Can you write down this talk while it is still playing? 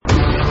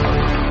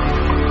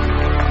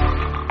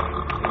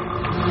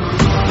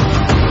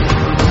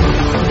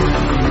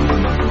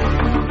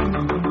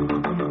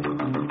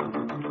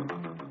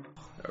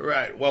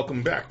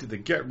welcome back to the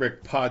Get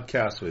Rick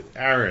podcast with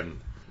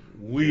Aran.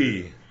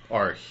 We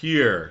are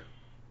here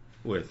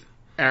with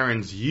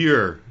Aran's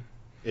year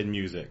in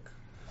music.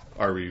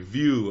 Our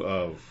review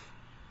of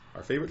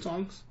our favorite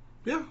songs?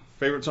 Yeah.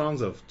 Favorite songs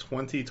of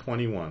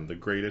 2021, the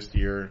greatest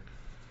year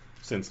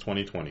since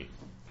 2020.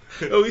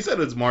 Oh, we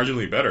said it's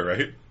marginally better,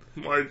 right?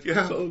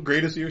 Yeah. So,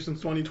 greatest year since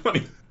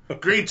 2020.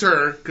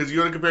 Greater, because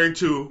you're going to compare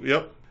two.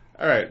 Yep.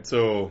 All right,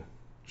 so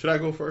should I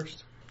go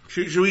first?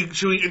 Should we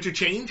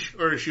interchange,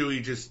 or should we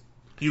just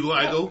you go,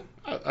 I go?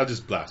 I'll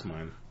just blast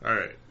mine. All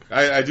right.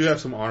 I do have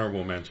some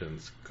honorable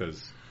mentions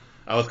because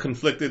I was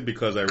conflicted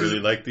because I really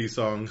like these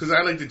songs. Because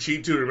I like to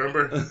cheat too.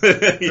 Remember,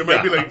 there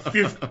might be like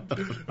 50,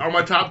 on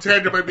my top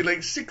 10. There might be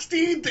like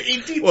 16 to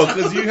 18. Well,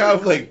 because you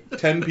have like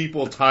 10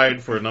 people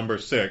tied for number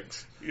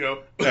 6.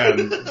 Yep.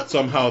 And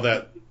somehow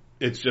that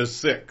it's just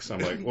 6. I'm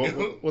like,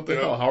 what the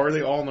hell? How are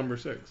they all number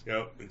 6?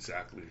 Yep.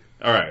 Exactly.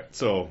 All right,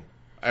 so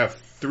I have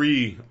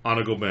 3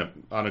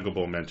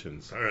 honorable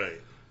mentions. All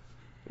right.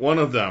 One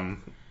of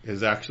them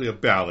is actually a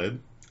ballad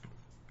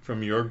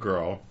from your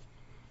girl,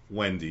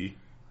 Wendy,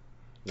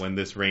 When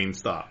This Rain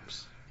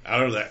Stops. I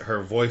don't know, that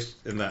her voice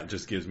in that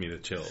just gives me the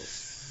chills.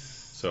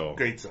 So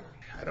Great song.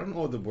 I don't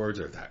know if the words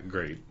are that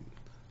great,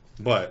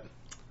 but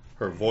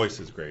her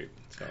voice is great.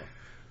 So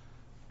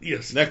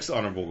Yes. next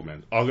honorable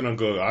mention,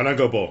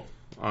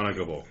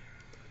 honorable.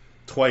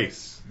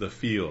 Twice, The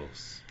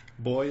Feels.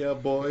 Boy,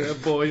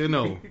 you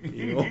know,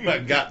 I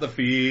got the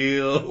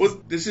feel.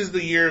 Well, this is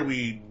the year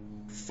we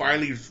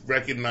finally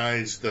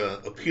recognized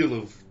the appeal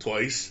of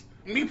Twice.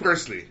 Me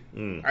personally,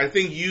 I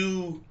think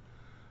you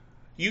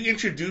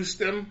introduced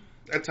them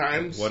at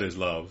times. What is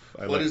love?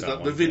 What is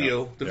love? The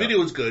video. The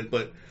video is good,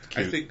 but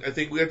I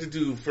think we have to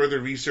do further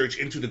research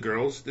into the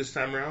girls this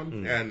time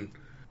around. And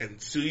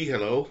Sui,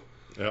 hello.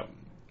 Yep.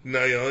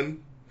 Nayeon,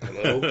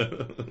 hello.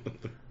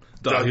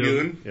 Dahyun,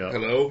 Dahyun,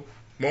 hello.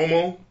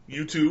 Momo,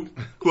 you too.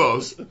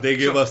 Close. They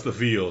give us the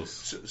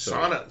feels.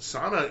 Sana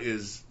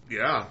is,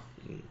 yeah.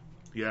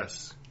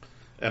 Yes.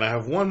 And I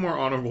have one more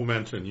honorable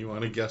mention. You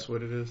want to guess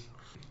what it is?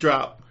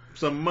 Drop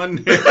some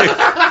Monday.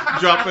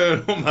 Drop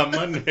it on my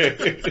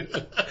Monday.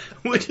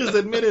 Which is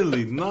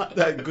admittedly not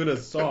that good a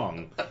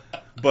song.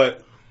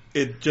 But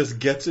it just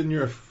gets in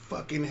your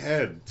fucking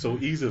head so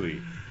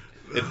easily.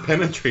 It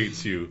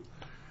penetrates you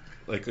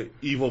like an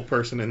evil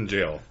person in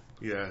jail.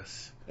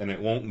 Yes. And it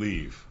won't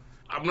leave.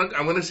 I'm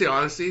gonna say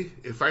honestly,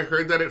 if I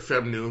heard that at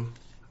FemNu,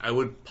 I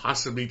would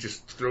possibly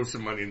just throw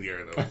some money in the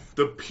air though.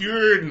 The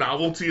pure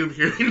novelty of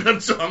hearing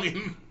that song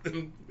in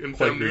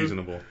Quite FemNu.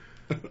 reasonable.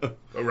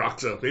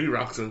 Roxa. Maybe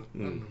Roxa.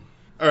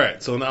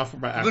 Alright, so now for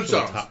my actual Good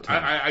songs. top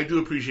 10. I do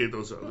appreciate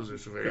those songs. Those are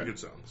some very good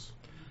songs.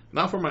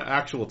 Now for my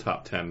actual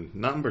top 10.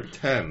 Number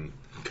 10.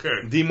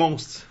 Okay. The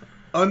most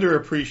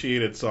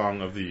underappreciated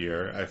song of the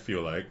year, I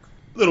feel like.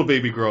 Little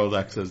Baby Girl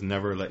Alexa's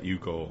Never Let You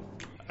Go.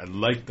 I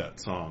like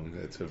that song.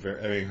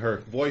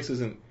 Her voice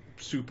isn't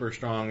super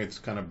strong. It's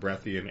kind of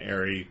breathy and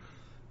airy,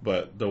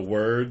 but the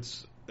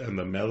words and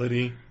the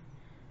melody,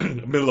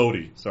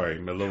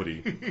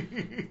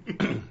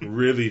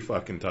 really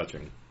fucking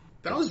touching.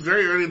 That was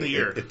very early in the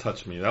year. It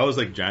touched me. That was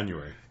like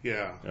January.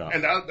 Yeah.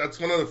 And that's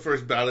one of the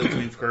first ballads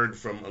we've heard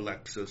from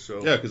Alexa.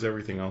 So yeah, because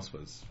everything else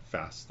was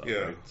fast stuff. Yeah.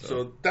 Right?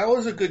 So that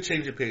was a good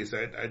change of pace.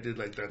 I did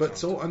like that. But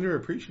song. so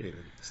underappreciated.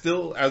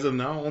 Still, as of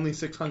now, only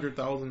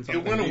 600,000.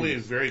 It went away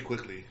very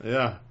quickly.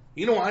 Yeah.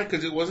 You know why?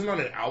 Because it wasn't on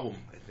an album.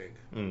 I think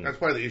that's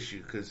probably the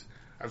issue. Because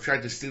I've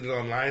tried to steal it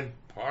online.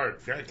 Hard.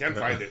 I can't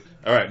find it.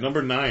 All right,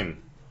 number 9.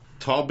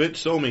 Tall Bitch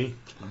Show Me.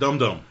 Dum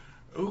Dum.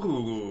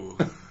 Ooh.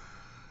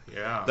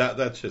 Yeah.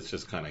 That shit's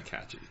just kind of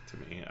catchy to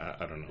me.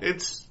 I don't know.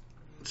 It's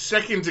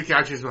second to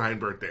Catches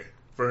Behind Birthday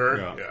for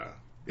her. Yeah.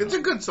 It's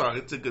a good song.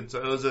 It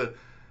was a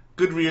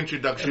good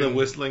reintroduction. And the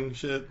whistling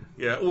shit.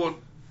 Yeah. Well.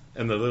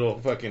 And the little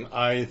fucking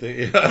eye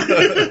thing.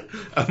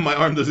 My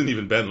arm doesn't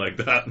even bend like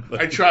that.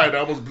 I tried. I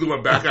almost blew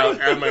my back out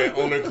and my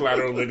ulnar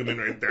collateral ligament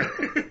right there.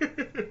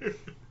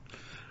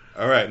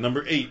 All right,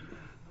 number 8.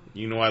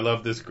 You know I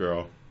love this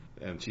girl.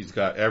 And she's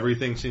got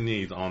everything she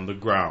needs on the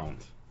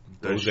ground.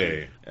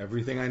 Doze.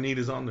 Everything I need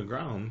is on the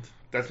ground.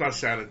 That's not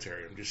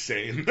sanitary. I'm just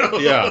saying.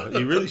 Yeah,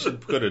 you really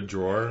should put a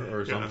drawer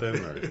or something.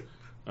 Or,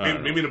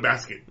 maybe in a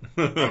basket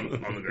on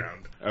the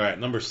ground. All right,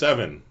 number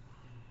 7.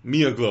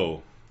 Mia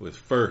Glow with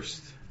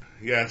First.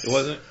 Yes.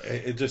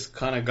 It just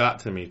kind of got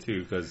to me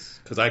too because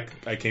I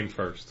came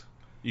first.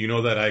 You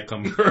know that I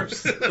come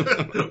first.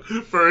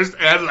 First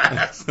and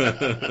last.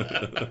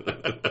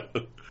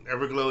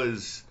 Everglow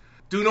is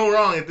do no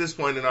wrong at this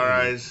point in our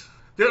eyes.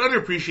 They're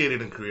underappreciated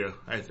in Korea,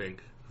 I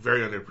think.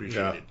 Very underappreciated.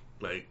 Yeah.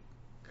 Like,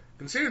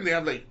 considering they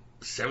have like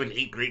 7,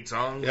 8 great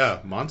songs. Yeah,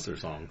 monster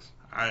songs.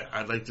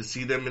 I'd like to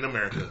see them in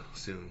America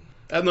soon.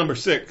 At number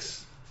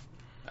 6,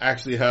 I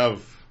actually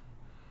have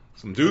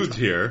some dudes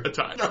here. A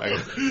tie. I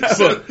have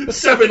a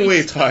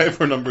 7-way tie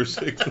for number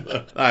 6.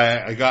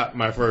 I got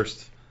my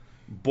first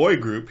boy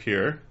group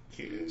here.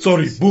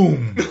 Sorry,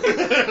 boom.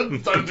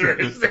 Thunder.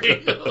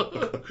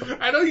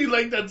 I know you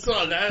like that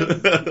song.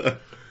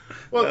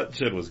 Well, that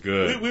shit was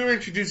good. We were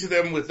introduced to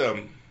them with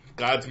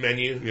God's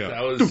Menu. Yeah.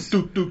 That was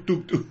Doop, doop,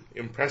 doop, doop.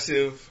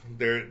 impressive.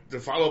 The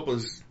follow-up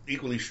was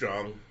equally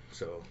strong.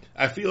 So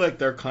I feel like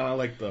they're kind of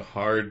like the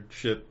hard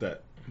shit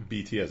that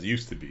BTS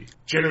used to be.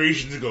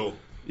 generations ago.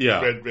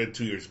 Yeah. Read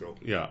 2 years ago.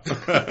 Yeah.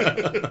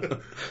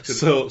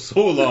 so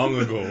long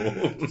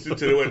ago. So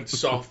they went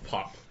soft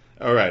pop.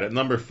 All right, at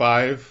number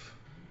 5,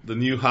 the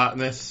new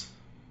hotness.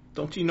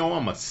 Don't you know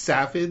I'm a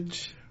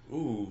savage?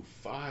 Ooh,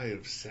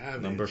 5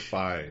 Savage. Number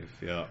 5,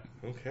 yeah.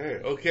 Okay.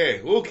 Now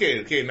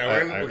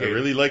we're in. I Okay,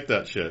 really like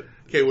that shit.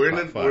 okay. We're in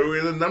Top the 5. we're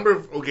in the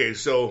number. Okay,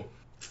 so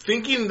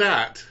thinking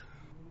that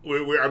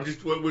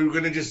we're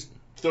gonna just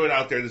throw it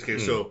out there in this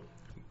case. So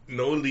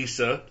no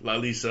La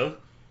Lisa.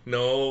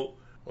 No,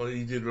 well,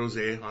 you did Rose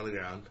on the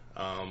ground.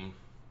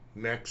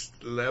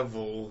 Next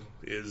Level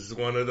is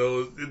one of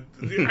those.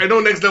 I know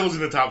Next Level's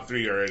in the top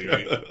 3 already.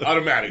 Right?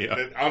 Automatic.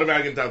 Yeah.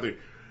 Automatic in top 3.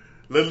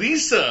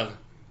 Lalisa,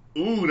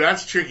 ooh,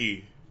 that's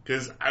tricky.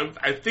 Because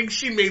I think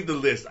she made the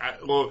list.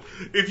 Well,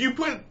 if you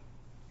put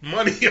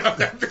money on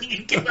that thing,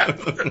 you can have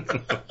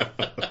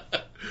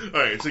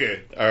Alright, it's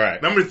okay. All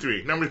right. Number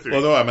 3.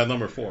 Well, no, I'm at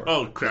number 4.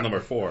 Oh, crap. Number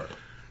 4.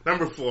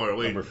 Number 4,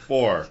 wait. Number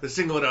 4. Let's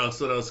think what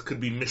else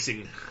could be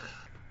missing.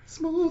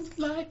 Smooth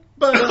like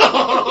butter.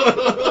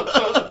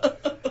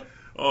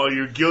 Oh,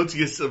 you're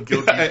guiltiest of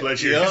guilty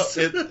pleasures. Yeah,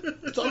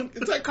 it's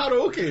like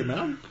karaoke,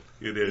 man.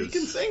 It is. You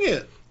can sing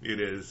it.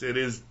 It is. It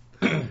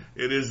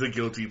is a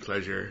guilty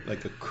pleasure.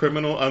 Like a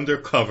criminal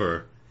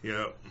undercover.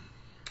 Yep.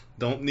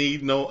 Don't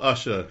need no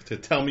usher to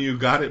tell me you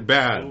got it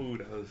bad. Ooh,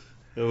 that was.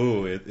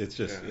 Oh, it's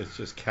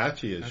just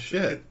catchy as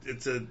shit.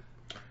 It's a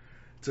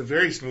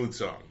very smooth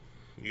song.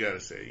 You gotta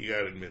say. You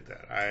gotta admit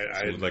that.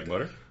 Smooth like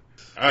butter.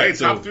 All right,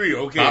 top 3.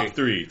 Okay. Top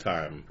 3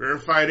 time.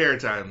 Verified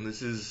airtime.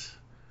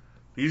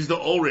 These are the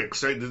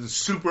Ulrichs, right? The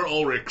super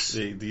Ulrichs.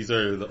 These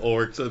are the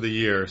Ulrichs of the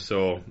year.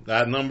 So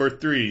at number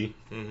 3,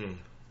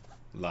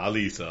 La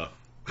Lisa.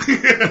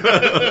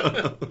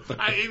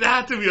 It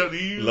had to be on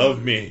you.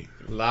 Love me,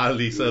 La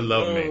Lisa.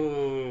 Love me.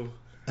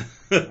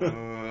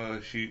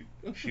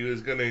 She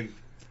was gonna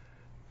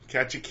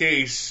catch a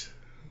case.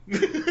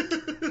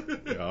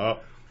 Yeah.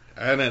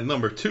 And at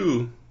number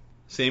 2,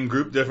 same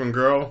group, different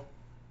girl.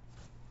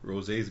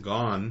 Rosé's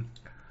Gone.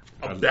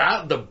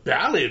 The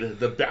ballad of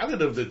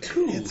the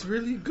two. It's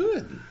really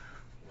good.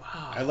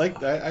 Wow.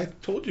 I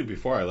told you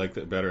before I liked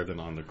it better than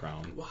On the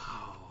Ground.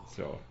 Wow.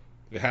 So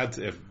it had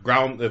to, if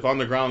On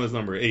the Ground is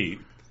number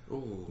 8,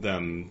 Ooh.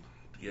 then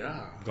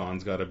Yeah.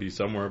 Gone's got to be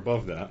somewhere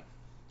above that.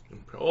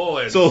 Oh,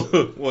 and So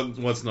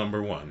what's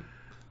number 1?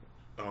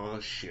 oh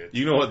shit.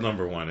 You know what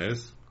number 1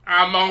 is?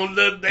 I'm on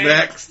the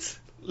Next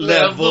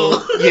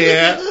level.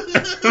 Yeah.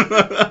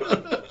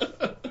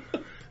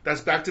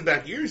 That's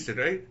back-to-back years, then,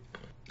 right?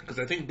 Because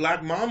I think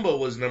Black Mamba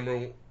was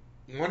number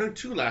 1 or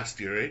 2 last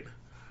year, right?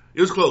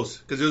 It was close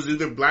because it was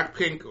either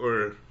Blackpink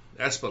or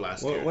aespa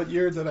last year. What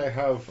year did I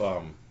have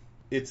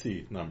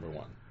ITZY number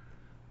 1?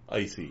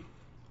 Icy.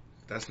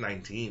 That's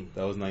 19.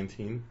 That was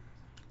 19.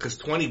 Because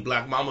 20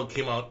 Black Mamba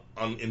came out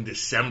in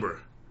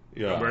December.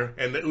 Yeah. Remember?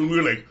 And then we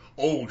were like,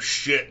 oh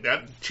shit,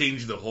 that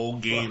changed the whole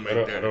game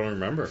right there. I don't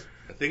remember.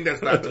 I think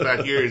that's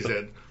back-to-back years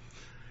that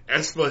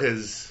aespa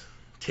has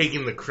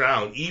taken the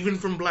crown, even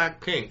from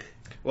Blackpink.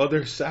 Well,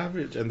 they're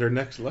savage and they're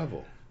next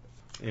level.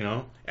 You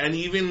know? And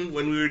even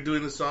when we were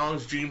doing the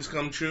songs, Dreams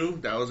Come True,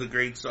 that was a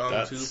great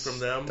song too from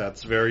them.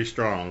 That's very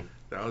strong.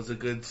 That was a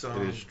good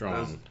song. It is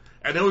strong.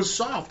 And it was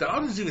soft. That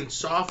one was even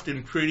soft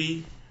and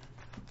pretty,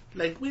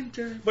 like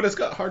winter. But it's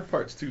got hard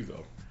parts too,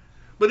 though.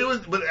 But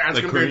as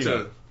like compared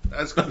Karina. to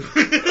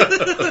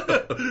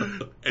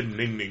and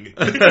Ning Ning.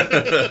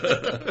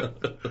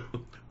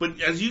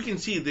 But as you can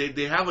see,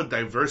 they have a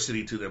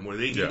diversity to them where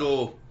they can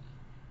go,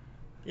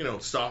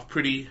 soft,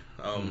 pretty,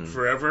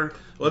 forever.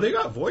 Well, they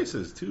got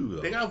voices too,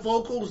 though. They got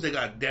vocals, they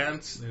got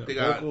dance, they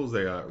got vocals,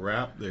 they got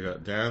rap, they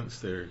got dance.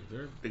 They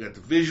got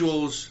the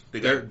visuals.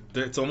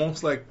 It's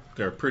almost like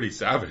they're pretty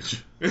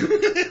savage.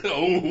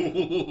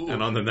 Oh,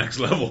 and on the next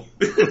level.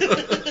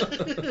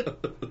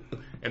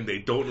 And they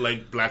don't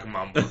like Black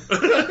Mamba,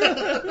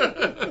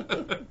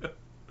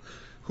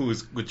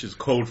 which is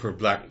code for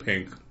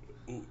Blackpink.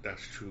 Ooh,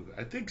 that's true.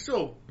 I think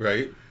so.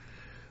 Right?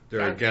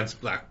 They're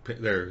against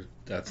Blackpink.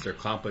 That's their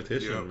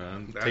competition,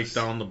 man. Take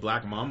down the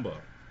Black Mamba.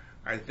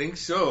 I think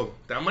so.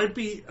 That might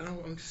be.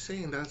 I'm just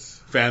saying that's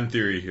fan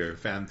theory here.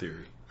 Fan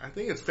theory. I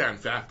think it's fan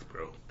fact,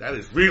 bro. That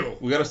is real.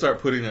 We got to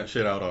start putting that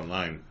shit out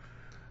online.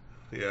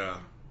 Yeah.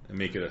 And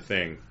make it a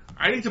thing.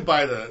 I need to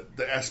buy the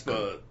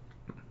aespa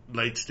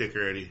light stick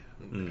already.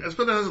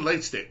 aespa has a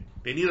light stick.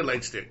 They need a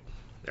light stick.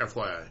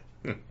 FYI.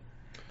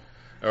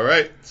 All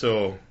right.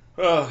 So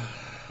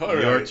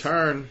your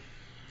turn.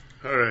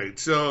 All right.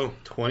 So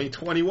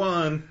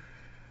 2021.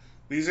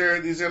 These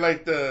are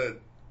like the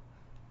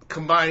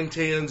combined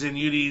Taeyans and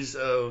Yuris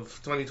of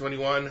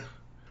 2021.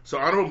 So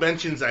honorable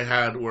mentions I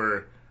had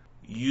were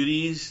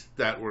Yuris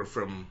that were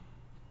from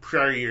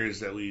prior years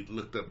that we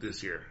looked up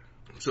this year.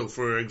 So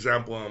for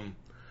example,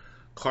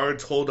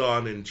 Cards Hold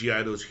On and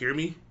G-Idol's Hear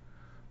Me.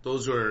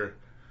 Those were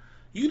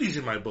Yuris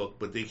in my book,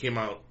 but they came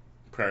out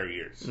prior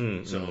years.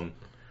 So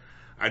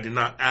I did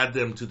not add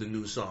them to the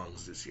new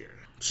songs this year.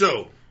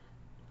 So,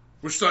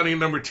 we're starting at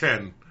number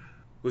 10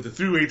 with a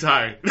three-way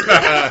tie.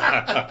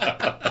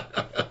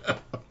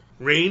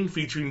 Rain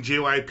featuring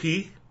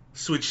JYP,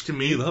 Switch to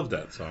Me. You love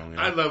that song.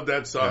 Yeah. I love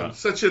that song. Yeah.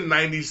 Such a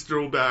 90s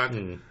throwback.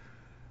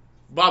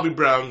 Bobby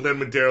Brown, Glenn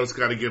Medeiros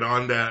got to get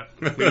on that.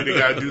 Maybe they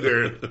got to do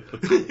their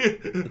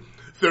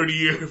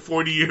 30-year,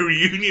 40-year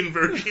reunion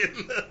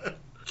version.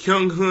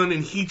 Kyung-hun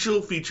and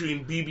Heechul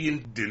featuring BB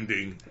and Din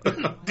Din.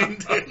 Din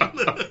Din.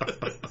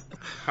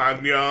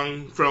 Han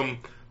Young from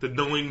the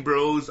Knowing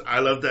Bros. I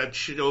love that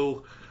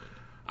show.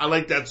 I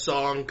like that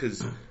song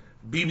because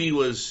BB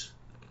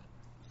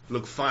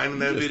looked fine in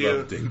that video.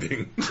 Love Ding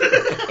Ding.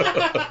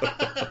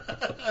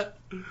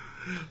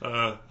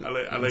 I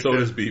like so that.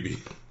 does BB.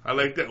 I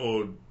like that.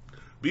 Oh,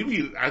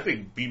 BB. I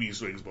think BB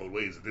swings both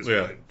ways at this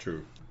Yeah, point.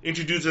 true.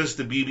 Introduce us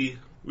to BB.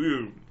 We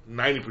were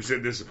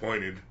 90%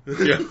 disappointed.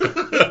 Yeah.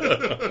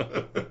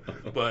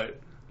 But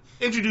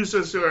introduce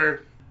us to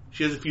her.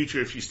 She has a future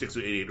if she sticks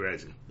with 88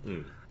 Rising.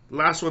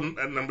 Last one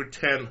at number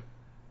 10.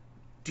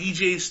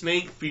 DJ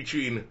Snake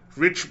featuring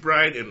Rich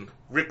Bright and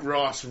Rick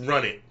Ross,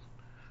 Run It,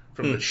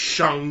 from the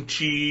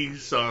Shang-Chi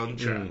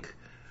soundtrack.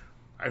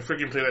 I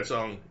freaking play that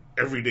song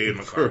every day in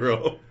my car. For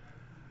real.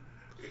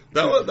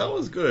 That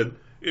was good.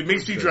 It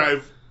makes me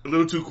drive a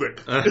little too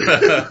quick.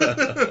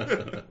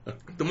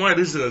 The more I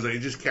listen to it, it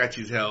just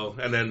catchy as hell.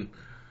 And then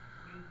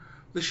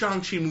the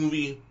Shang-Chi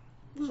movie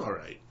was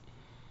alright.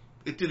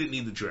 It didn't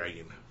need the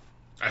dragon.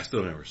 I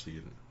still never see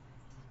it.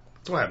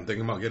 That's why I'm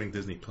thinking about getting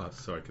Disney Plus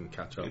so I can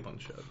catch up on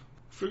shit.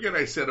 Forget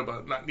I said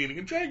about not needing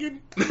a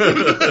dragon.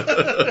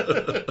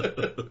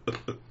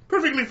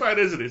 Perfectly fine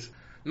as it is.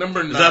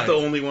 Number 9. Is that the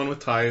only one with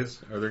ties?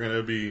 Are there going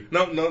to be...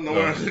 No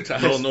other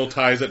ties. No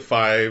ties at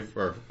 5?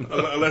 Or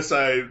Unless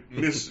I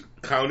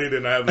miscounted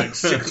and I have like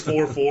 6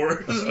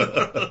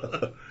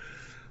 4-4s.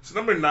 So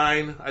number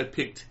 9, I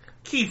picked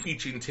Key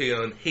featuring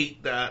Taeyeon,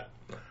 Hate That.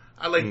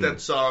 I like that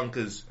song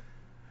because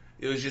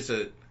it was just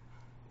it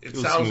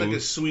sounds smooth. like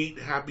a sweet,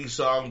 happy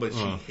song, but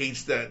she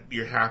hates that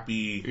you're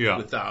happy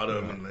without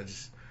him. And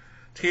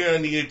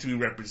Taeyeon needed to be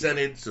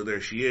represented, so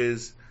there she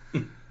is.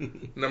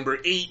 Number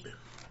 8,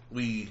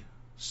 we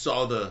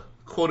saw the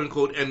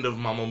quote-unquote end of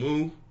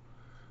Mamamoo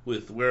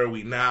with Where Are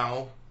We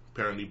Now,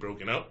 apparently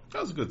broken up.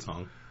 that was a good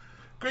song.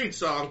 Great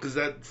song, because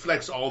that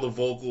flexed all the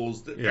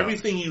vocals.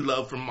 Everything you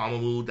love from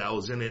Mamamoo, that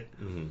was in it.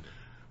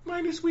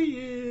 Minus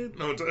weird.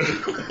 No, no,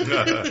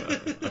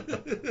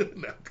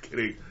 I'm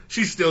kidding.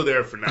 She's still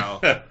there for now.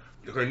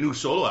 Her new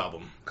solo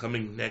album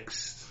coming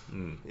next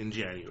in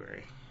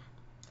January.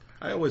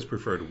 I always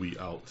preferred We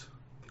Out.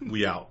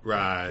 We Out,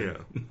 right. Yeah.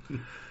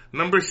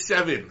 Number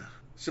 7.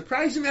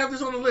 Surprising to have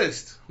this on the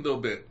list a little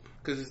bit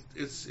because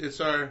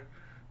it's our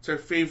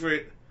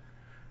favorite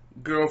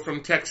girl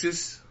from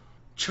Texas,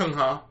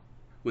 Chungha,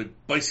 with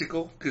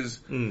Bicycle, because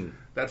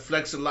that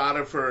flexed a lot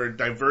of her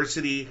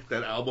diversity.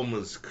 That album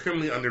was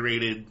criminally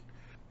underrated.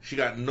 She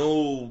got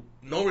no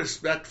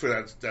respect for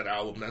that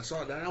album. That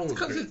album was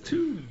Because it's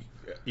too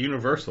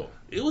universal.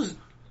 It was.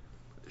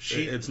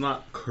 It's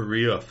not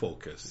Korea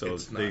focused, so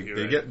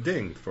they get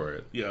dinged for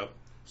it. Yeah.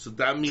 So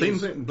that means same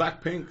thing.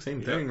 Blackpink,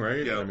 same thing,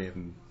 right? Yeah. I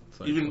mean, it's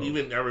like,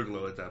 even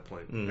Everglow at that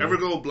point.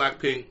 Everglow,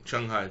 Blackpink,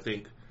 Chungha, I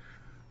think.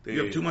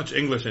 You have too much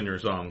English in your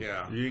song.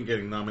 Yeah. You ain't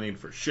getting nominated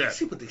for shit.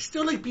 See, but they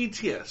still like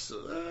BTS.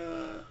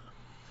 So,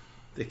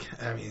 They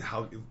can't,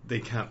 how they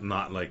can't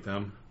not like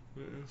them,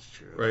 that's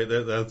true. right?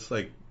 That's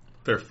like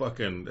they're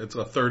fucking. It's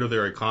a third of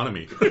their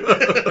economy.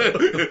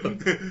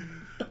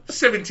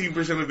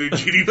 17% of their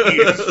GDP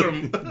is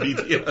from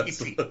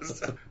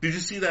BTS. Did you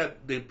see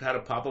that they had a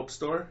pop-up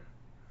store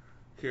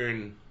here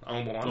in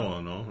Aomon? Oh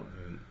no!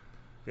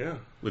 Yeah.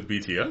 With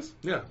BTS?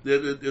 Yeah, there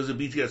was a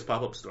BTS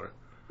pop-up store.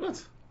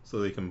 What? So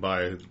they can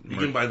buy. You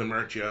can buy the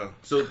merch, yeah.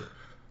 So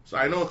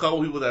I know a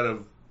couple people that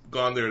have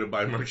gone there to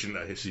buy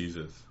merchandise.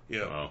 Jesus.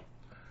 Yeah. Wow.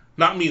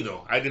 Not me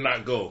though. I did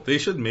not go. They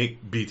should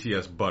make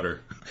BTS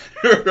butter,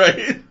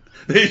 right?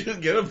 They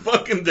should get a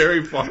fucking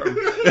dairy farm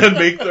and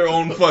make their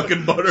own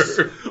fucking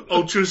butter.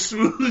 Ultra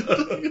smooth.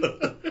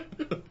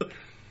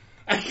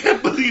 I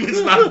can't believe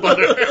it's not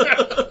butter.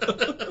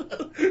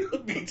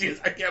 BTS,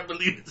 I can't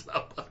believe it's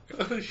not butter.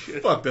 Oh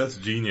shit. Fuck, that's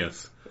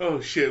genius.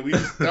 Oh shit,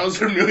 that was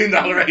her $1 million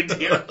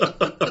idea.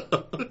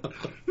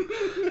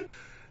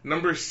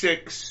 Number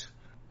 6,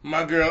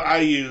 my girl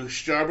IU,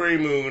 Strawberry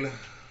Moon.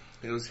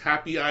 It was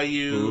Happy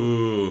IU.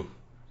 Ooh.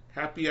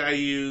 Happy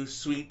IU,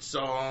 sweet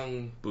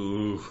song.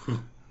 Boo.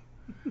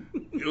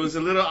 It was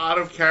a little out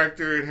of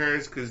character in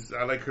hers because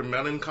I like her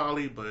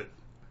melancholy, but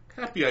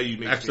Happy IU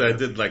makes Actually, me I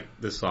did like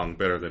this song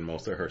better than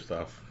most of her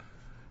stuff.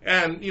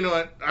 And you know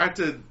what? I have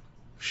to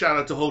shout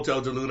out to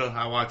Hotel de Luna.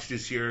 I watched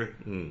this year.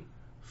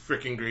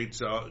 Freaking great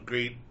song,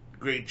 great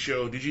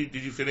show. Did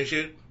you finish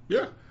it?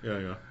 Yeah.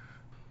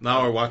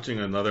 Now we're watching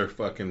another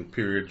fucking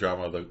period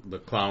drama, the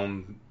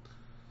Crowned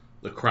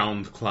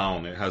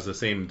Clown. It has the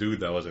same dude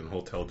that was in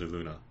Hotel de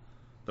Luna,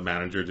 the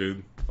manager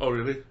dude. Oh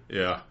really?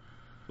 Yeah,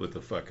 with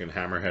the fucking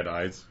hammerhead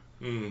eyes.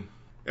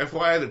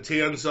 FYI, the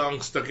Taeyeon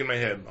song stuck in my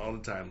head all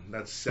the time.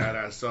 That sad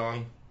ass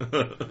song.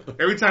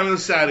 Every time it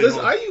was sad. Does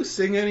IU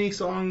sing any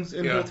songs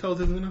in Yeah. Hotel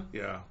de Luna?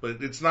 Yeah,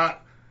 but it's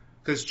not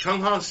because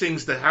Chungha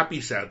sings the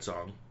happy sad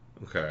song.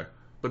 Okay.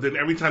 But then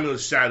every time it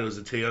was sad, it was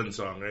a Taeyeon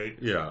song, right?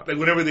 Yeah. Like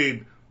whenever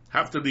they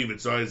have to leave,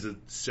 it's always a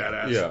sad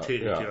ass Yeah,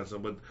 Taeyeon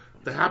song. But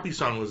the happy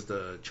song was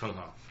the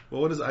Chungha.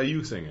 Well, what does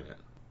IU sing in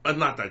it?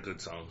 Not that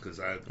good song because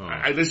I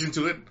Oh. listened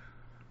to it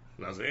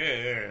and I was like,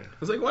 yeah. I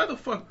was like, why the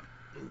fuck?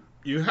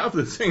 You have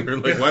the singer.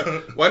 Like,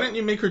 why didn't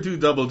you make her do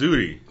double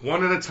duty?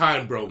 One at a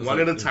time, bro. One like-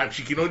 at a time.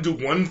 She can only do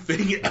one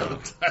thing at a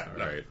time. All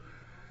right.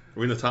 Are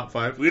we in the top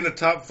 5? We're in the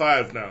top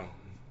 5 now.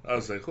 I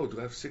was like, oh, do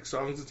I have 6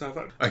 songs in the top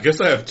 5? I guess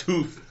I have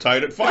 2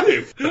 tied at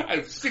 5. I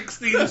have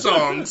 16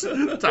 songs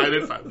tied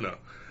at 5. No.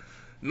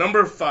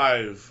 Number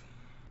 5,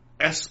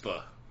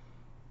 Espa,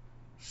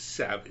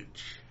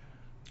 Savage.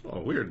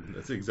 Oh, weird.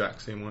 That's the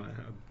exact same one I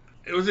had.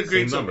 It was a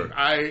great Same song.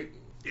 number.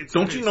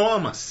 Don't you know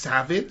I'm a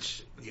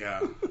savage?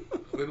 Yeah.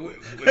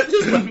 I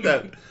just like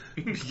that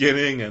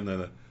beginning and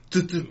then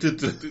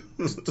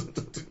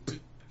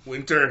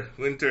Winter.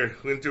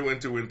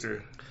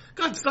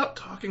 God, stop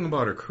talking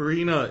about her.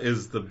 Karina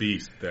is the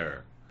beast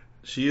there.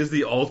 She is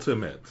the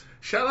ultimate.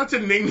 Shout out to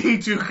Ning Ning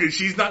too, because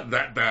she's not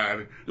that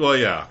bad. Well,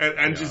 yeah. And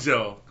Yeah.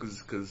 Giselle,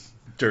 because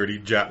Dirty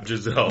Jap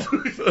Giselle.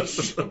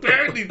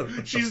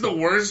 apparently she's the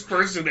worst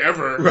person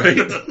ever. Right?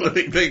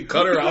 Like, they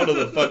cut her out of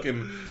the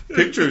fucking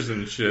pictures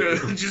and shit.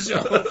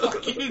 Giselle,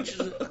 fuck you,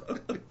 Giselle.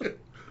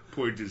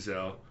 Poor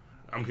Giselle.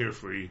 I'm here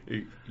for you.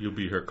 You'll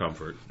be her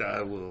comfort.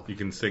 I will. You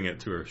can sing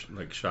it to her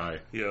like shy.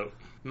 Yep.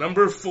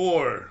 Number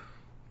 4,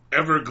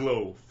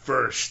 Everglow,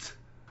 First.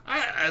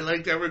 I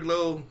liked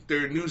Everglow.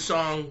 Their new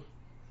song,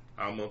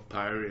 I'm a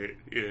pirate.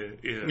 Yeah.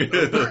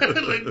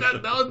 Like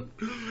that one.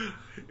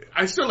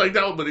 I still like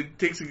that one, but it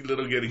takes a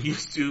little getting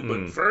used to.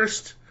 But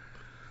First,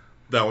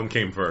 That one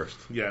came first.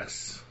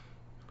 yes.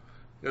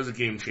 That was a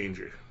game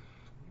changer.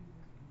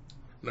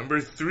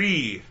 Number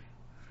 3,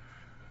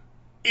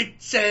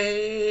 It's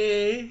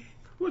a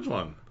Which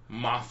one?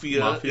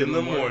 Mafia in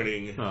the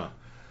morning. Huh.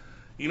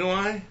 You know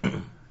why?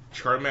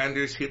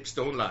 Charmander's hips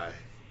don't lie.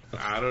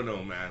 I don't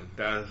know, man.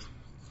 That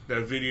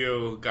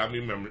video got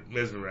me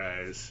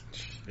mesmerized.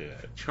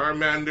 Shit.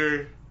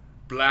 Charmander,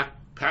 black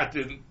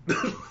patent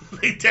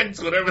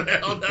latex, whatever the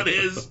hell that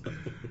is,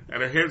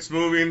 and her hips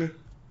moving.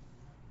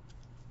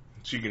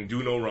 She can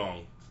do no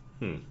wrong.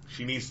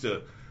 She needs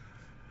to.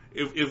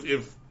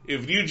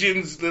 If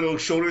Yujin's little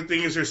shoulder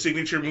thing is her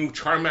signature move,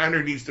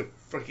 Charmander needs to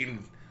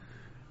fucking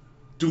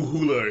do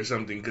hula or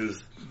something.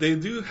 Cause They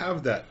do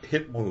have that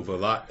hip move a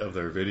lot of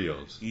their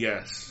videos.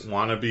 yes,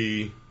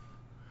 Wannabe,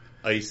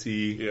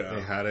 Icy, Yeah.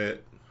 they had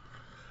it.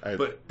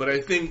 but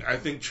I think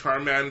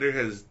Charmander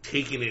has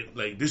taken it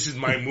like this is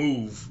my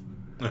move.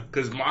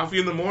 Cause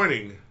Mafia in the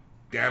morning,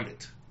 damn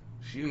it,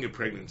 she can get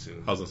pregnant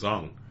soon. How's the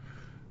song?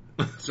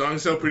 Song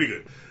sound pretty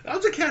good. That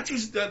was a catchy.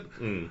 That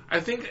Mm.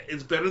 I think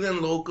it's better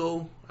than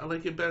Loco. I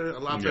like it better, a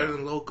lot better Yeah.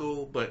 than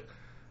Loco, but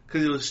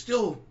because it was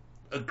still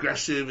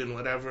aggressive and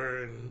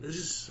whatever. And this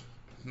is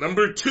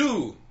number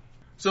 2.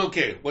 So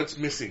okay, what's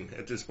missing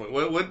at this point?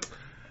 What?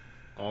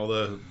 All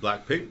the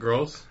Blackpink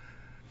girls,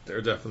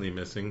 they're definitely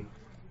missing.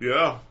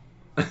 Yeah,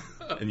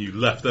 And you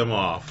left them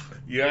off.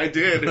 yeah, I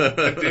did.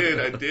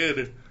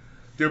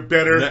 They're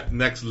better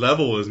Next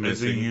level is as a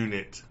missing.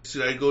 unit.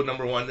 Should I go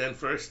number 1 then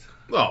first?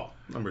 Oh,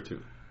 number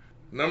 2.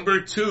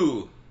 Number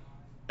 2,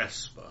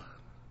 Espa.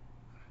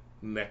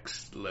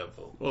 Next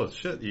level. Oh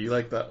shit, you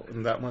like that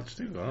one that much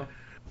too, huh?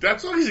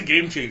 That song is a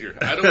game changer.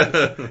 I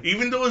don't,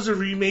 even though it's a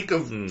remake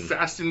of Mm.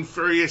 Fast and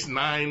Furious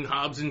 9,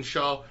 Hobbs and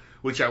Shaw,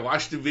 which I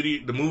watched the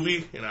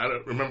movie, and I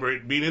don't remember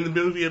it being in the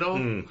movie at all.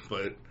 Mm.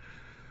 But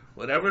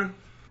whatever,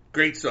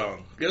 great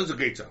song. It was a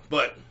great song.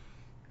 But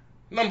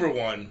number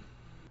 1,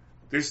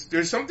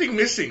 there's something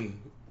missing.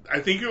 I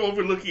think you're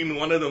overlooking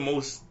one of the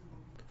most.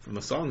 From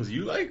the songs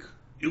you like?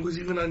 It was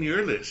even on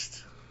your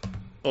list.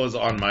 Oh, it's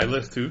on my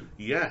list too?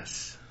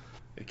 Yes.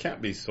 It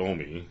can't be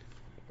Somi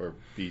or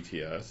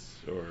BTS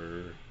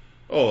or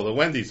the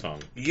Wendy song.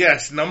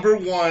 Yes, number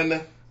 1.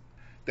 That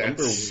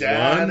Number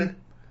sad, 1?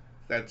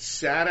 that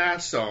sad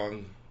ass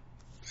song.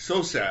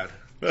 So sad.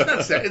 It's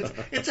not sad.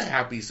 It's a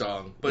happy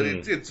song, but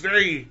it's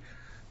very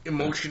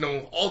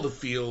emotional. All the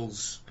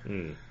feels.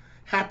 Mm.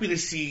 Happy to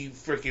see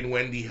freaking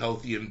Wendy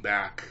healthy and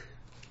back.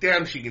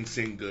 Damn, she can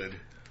sing good.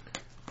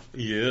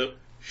 Yep.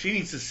 She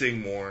needs to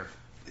sing more.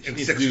 And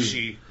needs sexy to-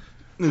 she.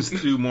 Let's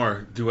do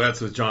more duets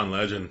with John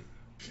Legend.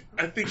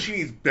 I think she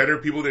needs better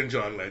people than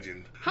John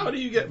Legend. How do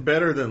you get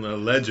better than a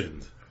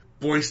legend?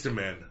 Boyz II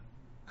Men.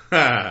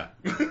 Ha!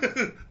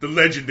 The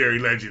legendary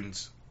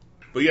legends.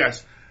 But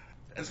yes,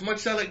 as much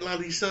as I like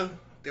Lalisa,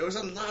 there was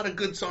a lot of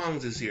good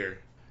songs this year.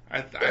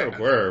 There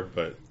were,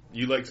 but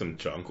you like some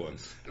junk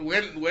ones.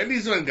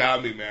 Wendy's one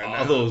got me, man.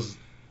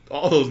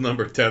 All those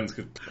number 10s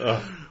could.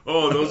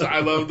 Oh, those I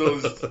love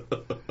those.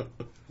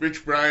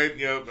 Rich Bryant,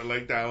 yep, I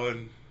like that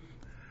one.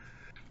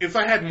 If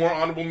I had more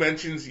honorable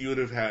mentions, you would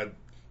have had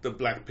the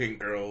Blackpink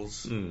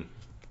girls. Mm.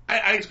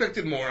 I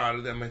expected more out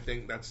of them. I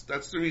think that's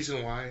the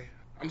reason why.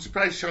 I'm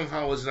surprised Chung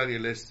Ha wasn't on your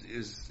list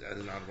as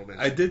an honorable mention.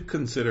 I did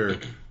consider.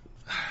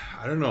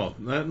 I don't know.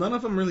 None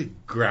of them really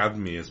grabbed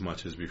me as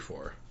much as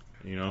before.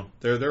 You know,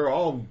 they're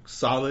all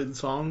solid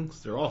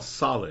songs. They're all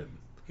solid.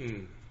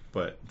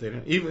 But they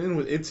didn't, even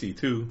with ITZY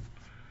too.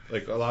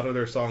 Like a lot of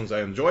their songs,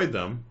 I enjoyed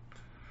them,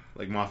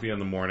 like Mafia in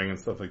the Morning and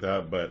stuff like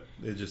that. But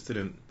it just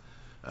didn't.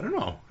 I don't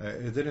know.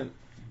 It didn't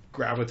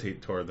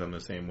gravitate toward them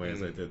the same way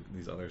as I did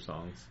these other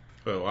songs.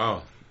 But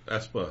wow,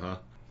 aespa, huh?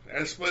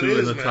 aespa 2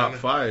 in the man. top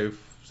 5.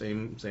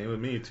 Same with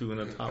me. 2 in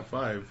the top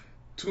 5.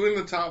 2 in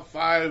the top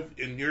 5.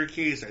 In your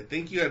case, I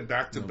think you had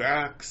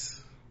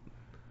back-to-backs.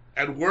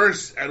 At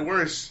worst,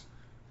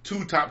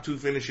 2 top 2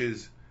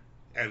 finishes,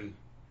 and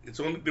they've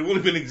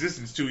only been in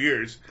existence 2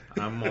 years.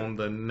 I'm on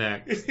the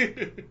next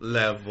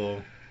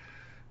level.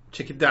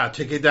 Check it out,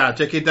 check it out,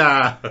 check it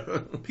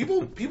out.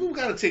 People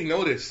gotta take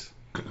notice.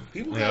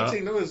 People gotta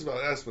take notice about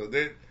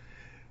aespa.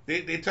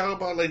 They talk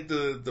about like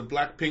the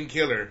Blackpink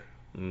killer.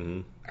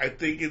 Mm-hmm. I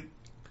think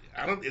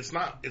it's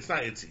not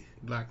ITZY.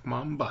 Black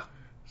Mamba.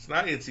 It's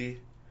not ITZY.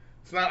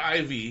 It's not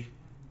Ivy.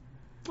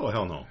 Oh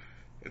hell no.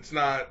 It's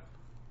not.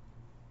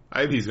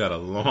 Ivy's got a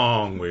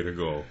long way to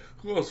go.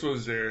 Who else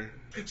was there?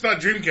 It's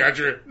not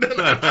Dreamcatcher.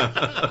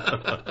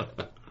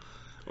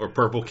 Or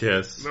Purple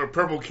Kiss. Or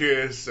Purple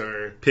Kiss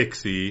or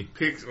Pixie.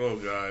 Oh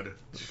god.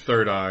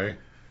 Third Eye.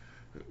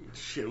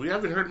 Shit, we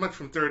haven't heard much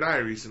from Third Eye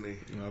recently.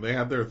 They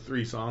had their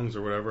 3 songs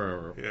or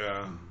whatever.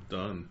 Yeah.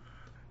 Done.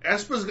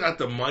 aespa's got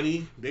the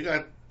money. They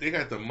got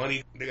the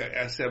money. They got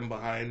SM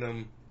behind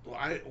them. Well,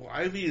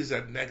 Ivy is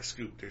that next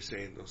group. They're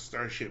saying though.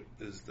 Starship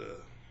is the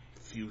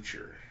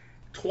future.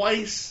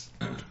 Twice.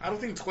 I don't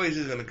think Twice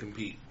is gonna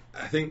compete.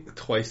 I think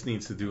Twice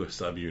needs to do a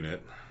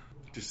subunit.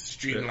 Just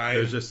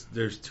streamline.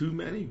 There's too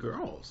many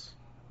girls.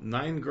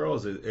 9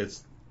 girls.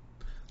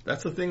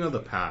 That's a thing of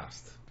the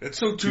past. It's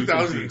so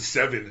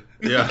 2007.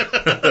 Yeah.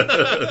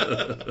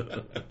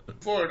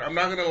 Ford, I'm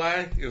not gonna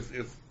lie.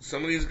 If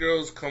some of these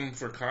girls come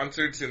for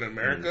concerts in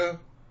America,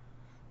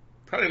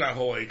 probably not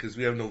Hawaii because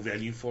we have no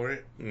venue for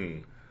it.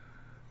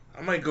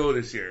 I might go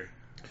this year.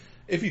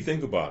 If you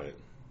think about it,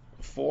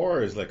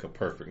 4 is like a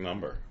perfect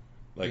number.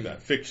 Like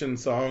that Fiction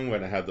song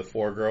when it had the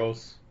 4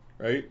 girls,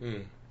 right?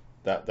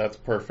 That's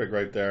perfect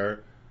right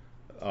there.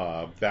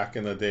 Back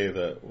in the day,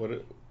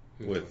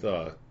 with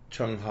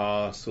Chung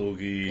Ha,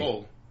 Sogi.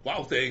 Oh,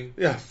 Wow Thing.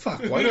 Yeah,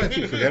 fuck. Why do I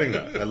keep forgetting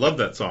that? I love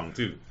that song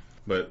too.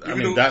 But I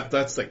mean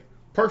that's like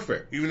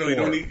perfect. Even though you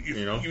don't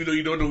even though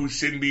you don't know who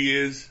Sinbi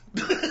is.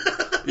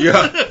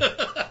 Yeah.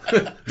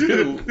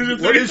 Dude,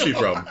 what is she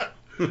from?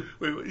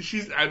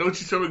 Wait, I know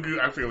she's from a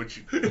group. I forget what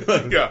she.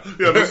 Yeah.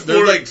 There's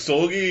like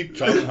Solgi,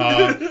 Chung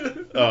Ha,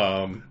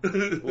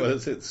 what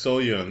is it,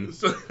 Soyun,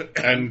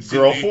 and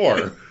Girl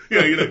 4.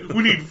 Yeah,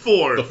 we need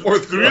 4. The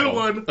 4th the girl. real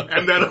one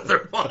and that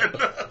other one.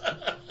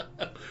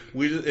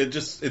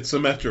 It's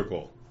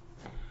symmetrical,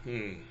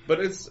 but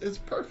it's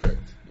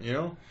perfect,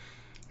 And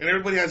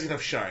everybody has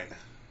enough shine.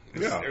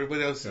 Yeah.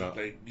 Everybody else,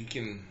 like, you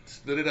can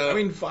split it up. I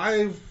mean,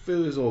 5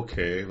 is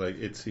okay. Like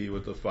ITZY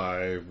with the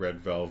 5,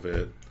 Red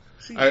Velvet.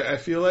 I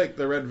feel like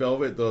the Red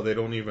Velvet, though, they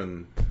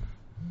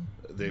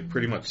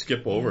pretty much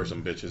skip over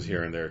some bitches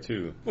here and there,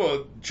 too.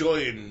 Well,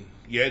 Joy and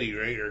Yeti,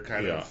 right, are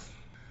kind of...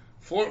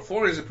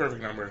 4 is a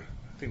perfect number.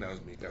 I think that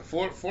was me. Yeah,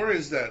 4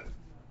 is that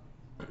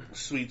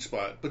sweet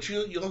spot. But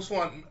you also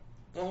want...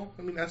 Well,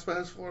 I mean, aespa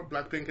has 4.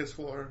 Blackpink has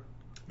 4.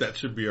 That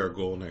should be our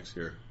goal next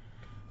year.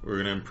 We're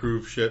going to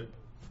improve shit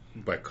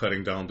by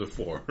cutting down to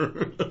 4.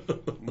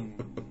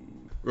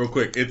 Real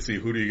quick, ITZY,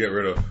 who do you get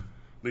rid of?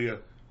 Leah.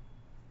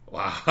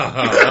 Wow,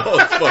 that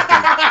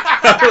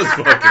was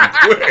fucking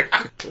quick.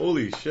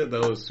 Holy shit,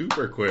 that was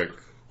super quick.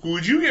 Who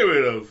would you get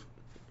rid of?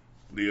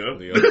 Leah.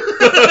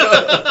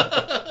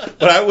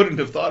 But I wouldn't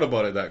have thought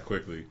about it that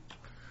quickly.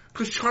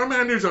 Because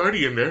Charmander's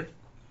already in there.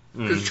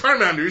 Because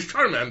Charmander is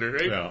Charmander,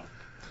 right? Yeah.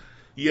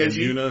 Yes,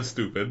 and Yuna's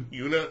stupid.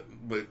 Yuna,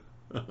 but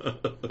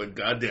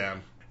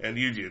goddamn. And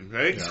Eugene,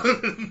 right?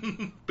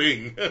 Yeah.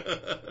 Bing.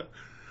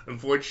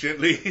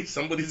 Unfortunately,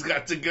 somebody's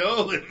got to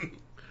go.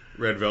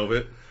 Red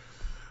Velvet.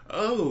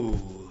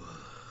 Oh,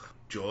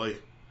 Joy.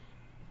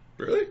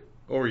 Really?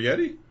 Over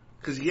Yeti?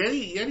 Because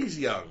Yeti's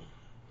young.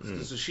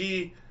 So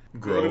she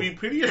grow to be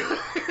prettier.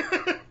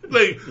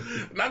 Like,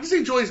 not to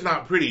say Joy's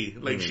not pretty.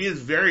 Like, she is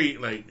very,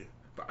 like,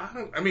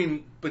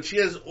 but she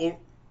has,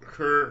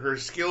 her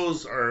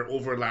skills are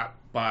overlapped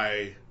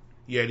by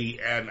Yeti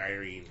and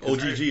Irene.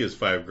 OGG is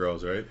 5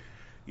 girls, right?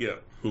 Yeah.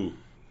 Who?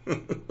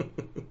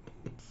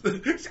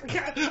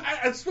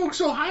 I spoke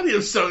so highly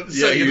of some.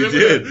 Yeah, you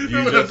did. You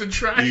have to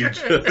try.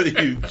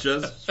 You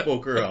just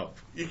spoke her up.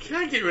 You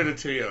can't get rid of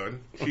Taeyeon.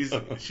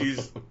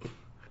 She's.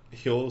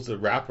 Hyo's the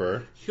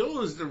rapper.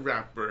 Hyo is the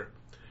rapper.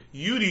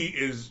 Yuri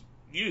is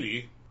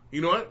Yuri.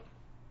 You know what?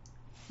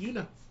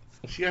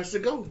 She has to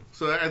go.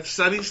 So at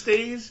Sunny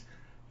stays.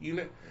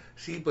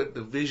 See, but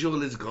the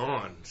visual is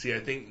gone. See, I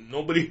think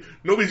nobody's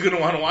gonna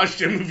want to watch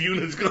them if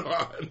Yuna's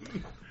gone.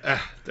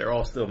 They're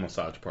all still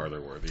massage parlor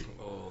worthy.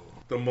 Oh,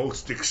 the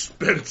most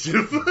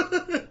expensive.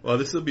 Well,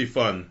 this will be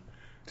fun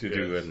to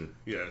do in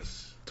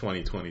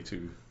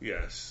 2022.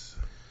 Yes.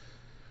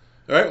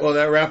 All right, well,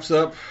 that wraps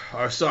up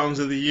our songs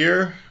of the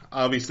year.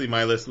 Obviously,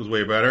 my list was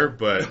way better,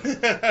 but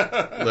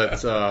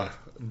let's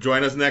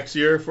join us next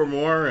year for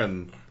more,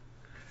 and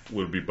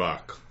we'll be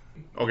back.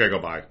 Okay,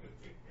 goodbye.